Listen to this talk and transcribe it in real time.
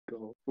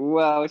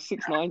Wow,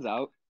 6ix9ine's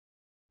out.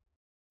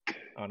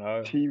 I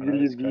know. 2 I know,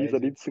 million it's views on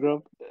crazy.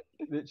 Instagram.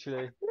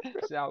 Literally.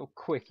 See how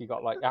quick he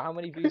got. Like, how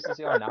many views does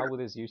he have now with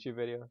his YouTube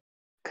video?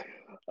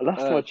 Last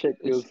time I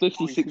checked, it It's was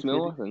 56 mil,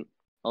 I 46 think.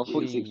 Oh,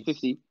 46, Jeez.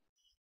 50.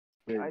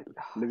 million.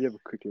 I- Let me have a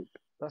quick look.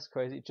 That's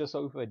crazy. Just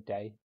over a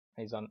day.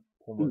 He's on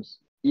almost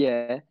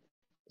Yeah.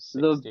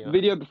 60. The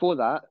video before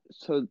that,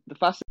 so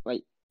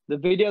the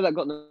video that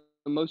got the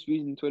most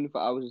views in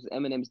 24 hours was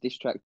Eminem's diss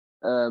track,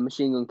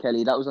 Machine Gun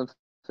Kelly. That was on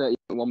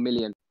 31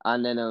 million.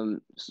 And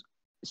then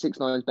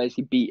 6ix9ine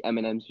basically beat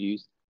Eminem's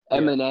views. Yeah.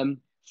 Eminem,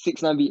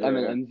 6ix9ine beat Yeah.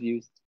 Eminem's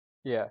views.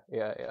 Yeah.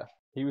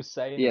 He was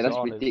saying Yeah, as that's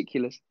well on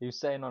ridiculous. he was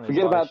saying on his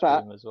Forget live about that.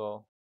 stream as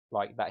well,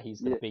 like that he's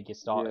the Yeah,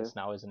 biggest artist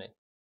now, isn't he?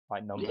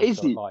 Like numbers Is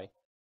don't he? lie.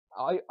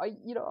 I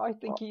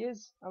think he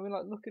is. I mean,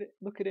 like, look at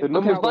The him.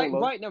 numbers Okay, don't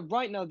lie.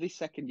 right now, this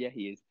second, yeah,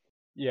 he is.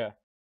 Yeah,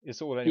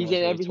 it's all He's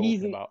anyone's in really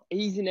talking about.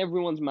 he's in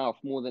everyone's mouth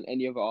more than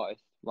any other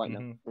artist right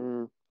now,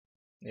 Mm.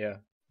 Yeah,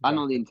 and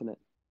on the exactly. internet.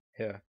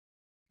 Yeah,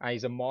 and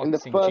he's a In the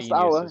marketing first genius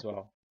hour, as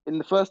well. in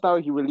the first hour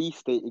he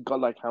released it, it got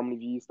like how many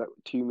views? Like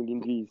 2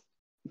 million views.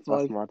 That's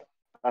 5, mad.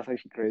 That's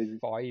actually crazy.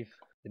 5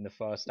 in the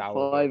first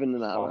hour. 5 in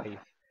an hour. 5.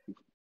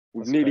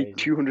 With That's nearly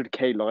crazy.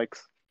 200k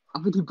likes. I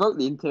mean, he broke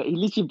the internet. He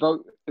literally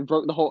broke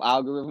the whole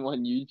algorithm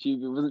on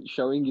YouTube. It wasn't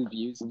showing his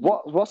views.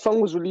 What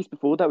song was released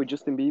before that with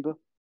Justin Bieber?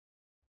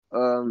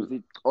 Was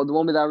it? Or the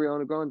one with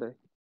Ariana Grande.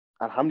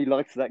 And how many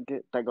likes did that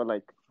get? That got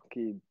like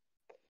fucking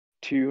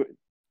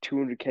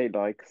 200k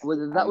likes.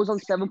 Well, that was on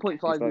 60K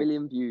 7.5 likes.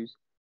 million views.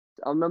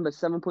 I remember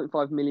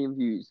 7.5 million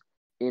views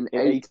in In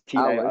 8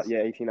 hours. Yeah,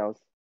 18 hours.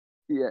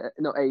 Yeah,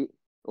 not 8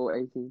 or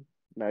 18.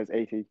 No, it's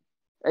 80.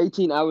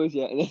 18 hours,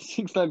 yeah. And then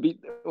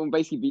 6ix9ine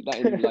basically beat that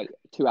in like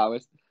 2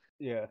 hours.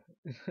 Yeah.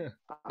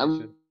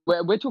 And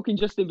we're talking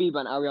Justin Bieber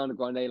and Ariana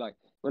Grande. Like,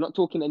 we're not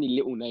talking any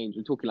little names.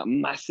 We're talking like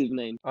massive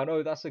names. I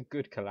know that's a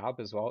good collab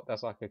as well.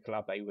 That's like a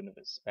collab that you wouldn't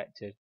have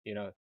expected, you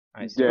know.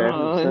 And it's Yeah.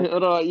 All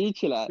right, you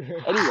chill out.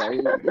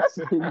 Anyway,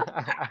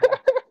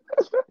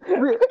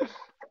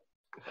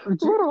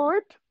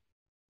 Alright.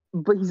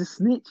 but he's a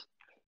snitch.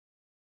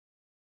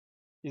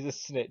 He's a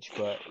snitch,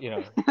 but you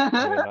know,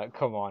 I mean, like,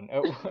 come on.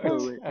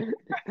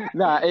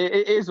 Nah,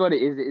 it is what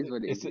it is. It is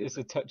what it is. It's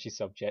a touchy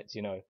subject,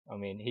 you know. I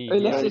mean,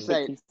 Let's he just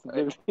say, It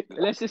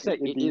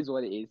it is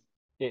what it is.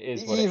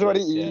 is is what what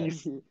it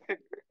is.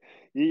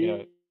 You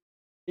know,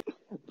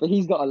 But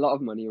he's got a lot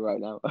of money right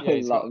now. Yeah,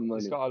 He's got a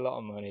lot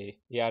of money.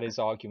 He had his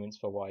arguments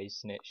for why he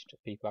snitched.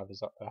 People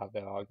have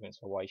their arguments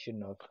for why he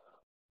shouldn't have.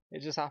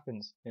 It just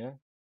happens, you know.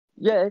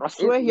 Yeah, I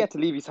swear he had to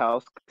leave his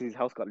house because his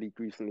house got leaked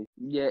recently.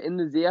 Yeah, in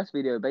the ZS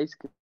video,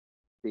 basically.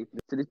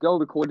 So this girl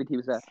recorded he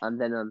was there, and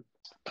then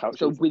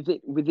so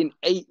within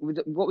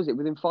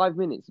 5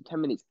 minutes,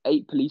 10 minutes,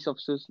 8 police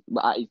officers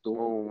were at his door.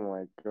 Oh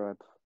my god.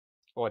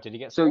 Or did he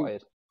get So-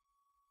 spotted?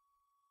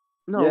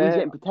 No, Yeah. he's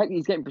getting protected.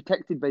 He's getting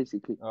protected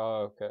basically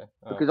Oh, okay.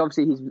 Oh, because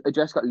obviously his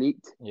address got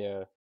leaked,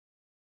 yeah.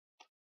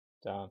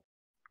 Damn.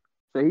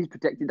 so he's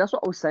protected. That's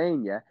what I was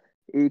saying. Yeah,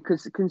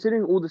 because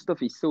considering all the stuff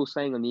he's still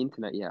saying on the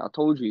internet, yeah, I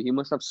told you he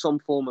must have some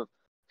form of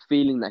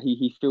feeling that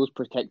he feels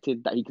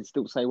protected, that he can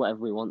still say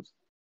whatever he wants.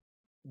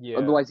 Yeah.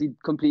 Otherwise, he'd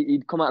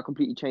come out a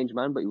completely changed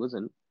man, but he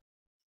wasn't.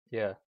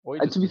 Yeah. Or he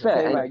And just to be doesn't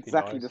fair, care Came out if he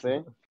exactly lies. the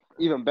same.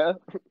 Even better.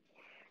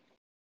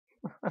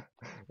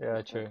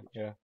 Yeah, true.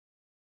 Yeah.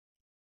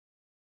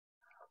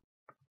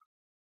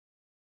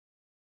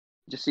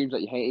 Just seems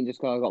like you're hating just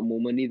because I got more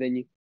money than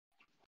you.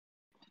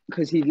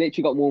 Because he's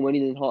literally got more money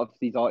than half of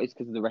these artists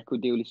because of the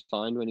record deal he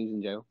signed when he was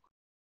in jail.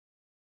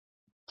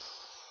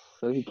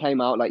 So he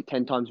came out like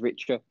 10 times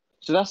richer.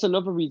 So that's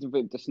another reason for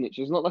him to snitch.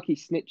 It's not like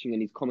he's snitching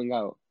and he's coming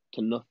out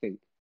to nothing.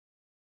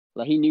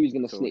 Like he knew he was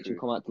gonna So snitch true. and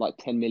come out to like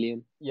 10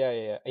 million.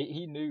 Yeah.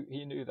 He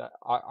knew that.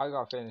 I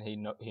got a feeling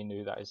he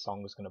knew that his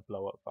song was gonna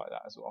blow up like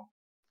that as well.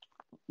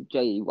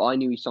 Jay, I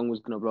knew his song was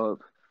gonna blow up.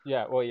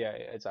 Yeah. Well, yeah,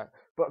 exactly.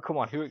 But come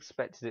on, who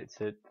expected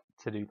it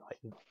to do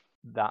like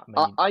that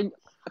many?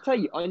 I tell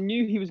you, I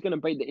knew he was gonna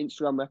break the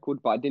Instagram record,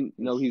 but I didn't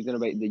know he was gonna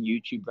break the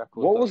YouTube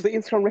record. What was the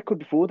Instagram record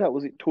before that?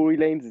 Was it Tory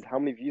Lanez? How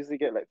many views did he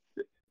get? Like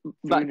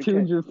About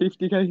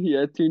 250k?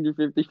 Yeah,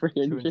 250,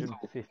 300.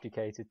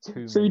 250k to 2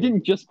 million. So he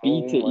didn't just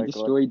beat Oh it, my he God.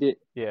 destroyed it.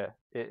 Yeah,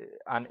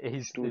 and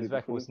his Totally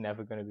record's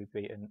never going to be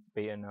beaten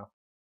now.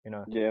 You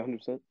know, Yeah,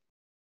 100%.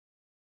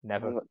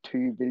 never. Got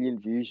 2 billion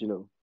views, you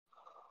know.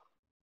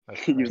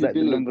 That's He was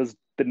crazy. like,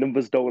 the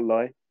numbers don't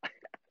lie.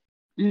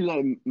 He's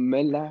like,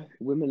 men lie,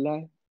 women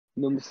lie,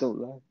 numbers don't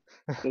lie.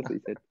 That's what he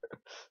said.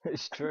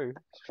 It's true.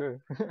 It's true.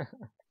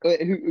 Wait,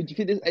 do you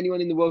think there's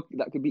anyone in the world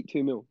that could beat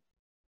 2 mil?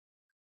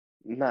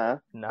 Nah,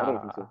 I don't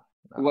think Nah.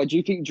 so. What do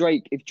you think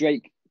if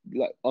Drake,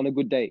 like, on a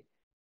good day,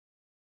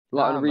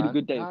 like on a really man.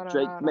 good day, No,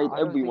 Drake made I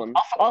don't everyone.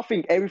 I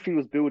think everything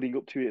was building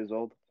up to it as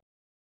well.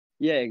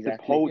 Yeah, The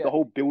exactly. Yeah.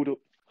 whole build up.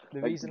 The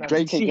Like, reason Did you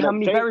Drake see ain't how gonna-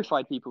 many Drake-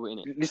 verified people were in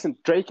it? Listen,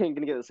 Drake ain't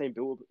gonna get the same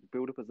build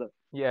up as that.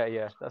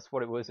 Yeah, that's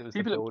what it was. It was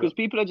the build Because up.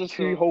 people are just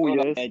 2 whole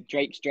like, years. yeah,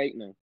 Drake's Drake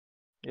now.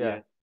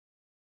 Yeah.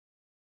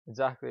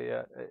 Exactly.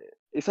 Yeah.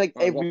 It's like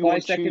Alright, what, everyone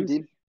 5 seconds?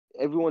 tuned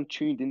in. Everyone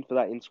tuned in for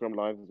that Instagram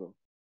live as well.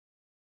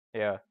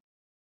 Yeah.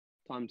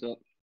 Time's up.